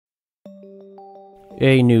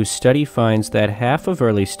A new study finds that half of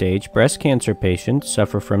early-stage breast cancer patients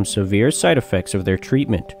suffer from severe side effects of their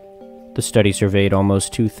treatment. The study surveyed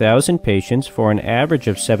almost 2,000 patients for an average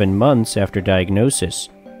of 7 months after diagnosis.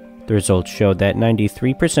 The results showed that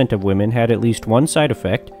 93% of women had at least one side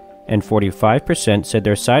effect, and 45% said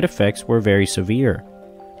their side effects were very severe.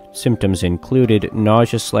 Symptoms included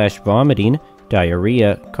nausea/vomiting,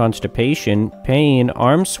 diarrhea, constipation, pain,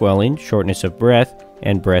 arm swelling, shortness of breath,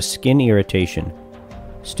 and breast skin irritation.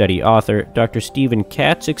 Study author Dr. Stephen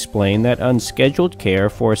Katz explained that unscheduled care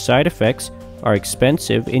for side effects are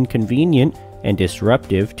expensive, inconvenient, and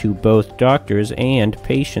disruptive to both doctors and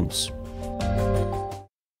patients.